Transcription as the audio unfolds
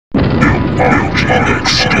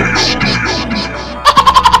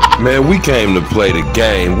Man, we came to play the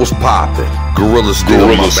game. What's poppin'? Gorilla Steel,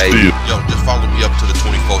 my baby. Yo, just follow me up to the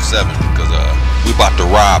 24/7 because we about to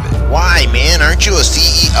rob it. Why, man? Aren't you a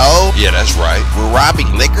CEO? Yeah, that's right. We're robbing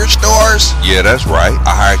liquor stores? Yeah, that's right.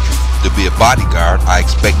 I hired you to be a bodyguard. I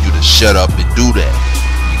expect you to shut up and do that.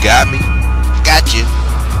 You got me? Got you.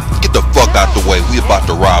 Get the fuck out the way. We about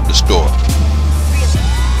to rob the store.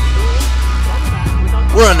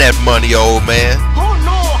 Run that money, old man. Oh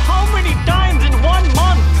no, how many times in 1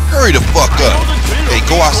 month? Hurry the fuck up. Hey,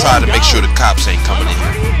 go outside and make sure the cops ain't coming in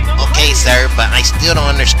here. Okay, sir, but I still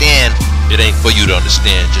don't understand. It ain't for you to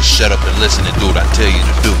understand. Just shut up and listen and do what I tell you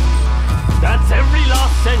to do. That's every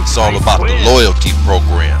last cent. It's all about the loyalty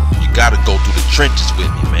program. You gotta go through the trenches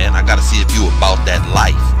with me, man. I gotta see if you about that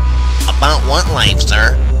life. About what life,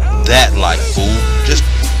 sir? That life, fool. Just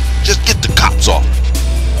get the cops off.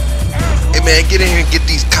 Hey man, get in here and get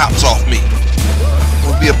these cops off me.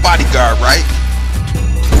 I'm gonna be a bodyguard, right?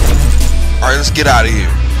 Alright, let's get out of here.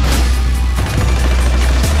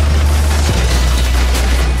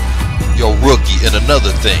 Yo, rookie, and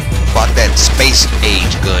another thing about that space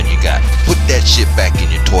age gun you got. Put that shit back in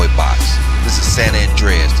your toy box. This is San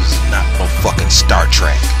Andreas. This is not no fucking Star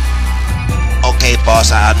Trek. Okay,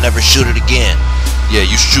 boss, I'll never shoot it again. Yeah,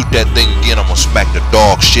 you shoot that thing again, I'm gonna smack the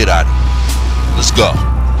dog shit out of you. Let's go.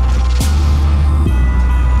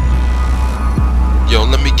 Yo,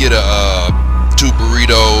 let me get a 2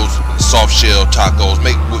 burritos, soft shell tacos,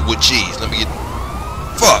 make with cheese. Let me get.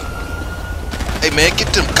 Fuck. Hey man, get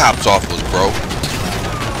them cops off us, bro.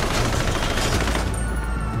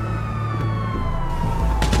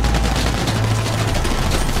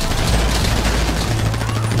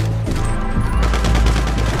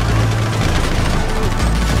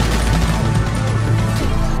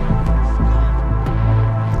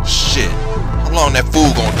 Shit. How long that fool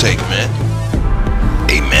gonna take, man?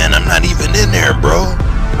 Hey man, I'm not even in there, bro.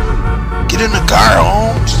 Get in the car,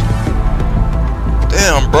 Holmes.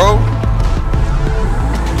 Damn, bro.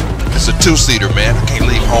 It's a 2-seater, man. I can't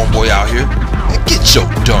leave homeboy out here. Man, get your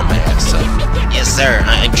dumb ass up. Yes, sir.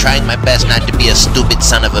 I'm trying my best not to be a stupid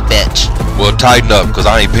son of a bitch. Well, tighten up, because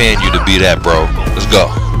I ain't paying you to be that, bro. Let's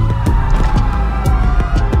go.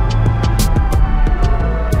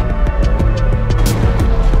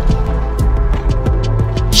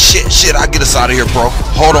 Shit, I'll get us out of here, bro.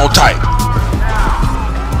 Hold on tight.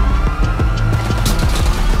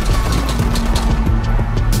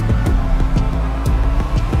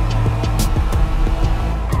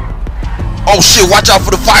 Oh shit, watch out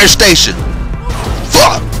for the fire station.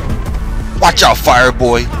 Fuck. Watch out, fire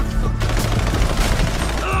boy.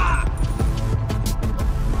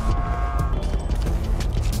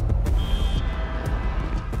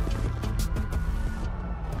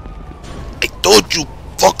 I told you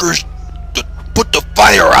fuckers to put the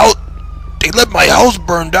fire out. They let my house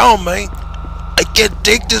burn down, man. I can't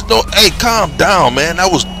take this no. Hey, calm down, man.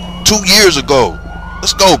 That was 2 years ago.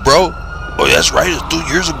 Let's go, bro. Oh, that's right. It's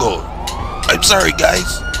 2 years ago. I'm sorry,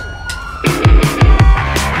 guys.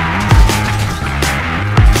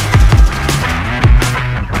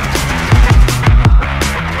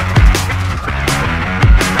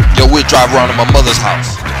 Yo, we'll drive around to my mother's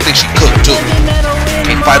house. I think she cooked too.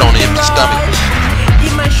 Can't fight on an empty stomach.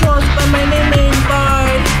 Eat my shorts, but my name ain't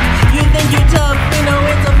barred. You think you tough, you know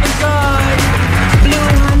it's a facade. Blue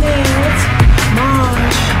honey, it's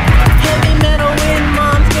March. Heavy metal in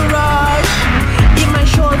mom's garage. Eat my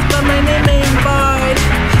shorts, but my name ain't barred.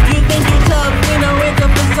 You think you tough, you know it's a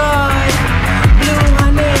facade. Blue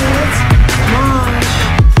honey, it's March.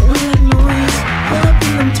 We like noise, pull up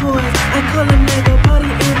in them toys. I call them Lego, party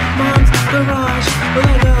in mom's garage.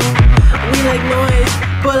 Lego, we like noise,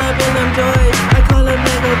 pull up in them toys. I call them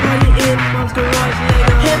Lego, party in mom's garage.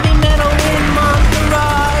 Lego, heavy metal in mom's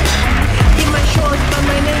garage. Eat my shorts, but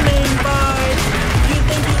my name ain't barred. You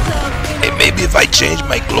think you tough, you know. Hey, maybe if I change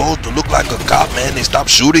my clothes to look like a cop, man, they stop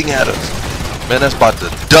shooting at us. Man, that's about the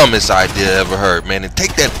dumbest idea I ever heard, man. And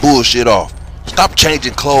take that bullshit off. Stop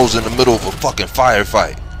changing clothes in the middle of a fucking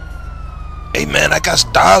firefight. Hey, man, I got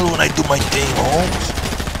style when I do my thing, Holmes.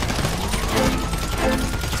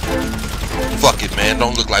 Fuck it, man.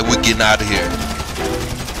 Don't look like we're getting out of here.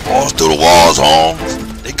 Balls to the walls, Holmes.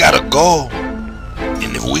 They gotta go.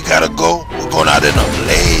 And if we gotta go, we're going out in a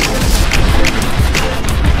blaze.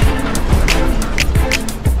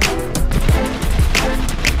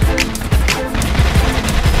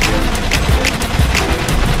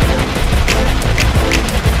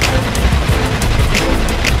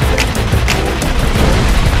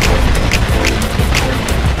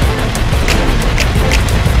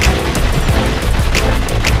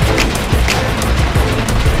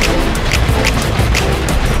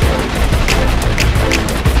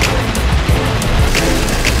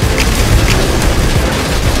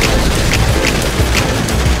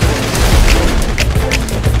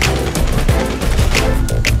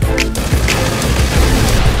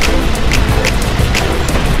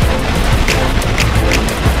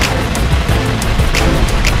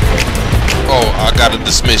 Oh, I gotta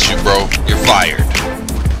dismiss you, bro. You're fired.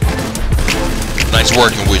 Nice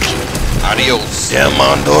working with you. Adios. Yeah,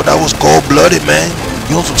 Mondo, that was cold-blooded, man.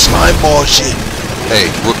 You on some slime ball shit.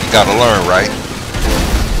 Hey, rookie gotta learn, right?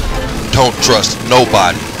 Don't trust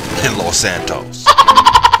nobody in Los Santos.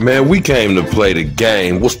 Man, we came to play the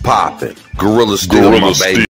game. What's poppin'? Gorilla still my baby.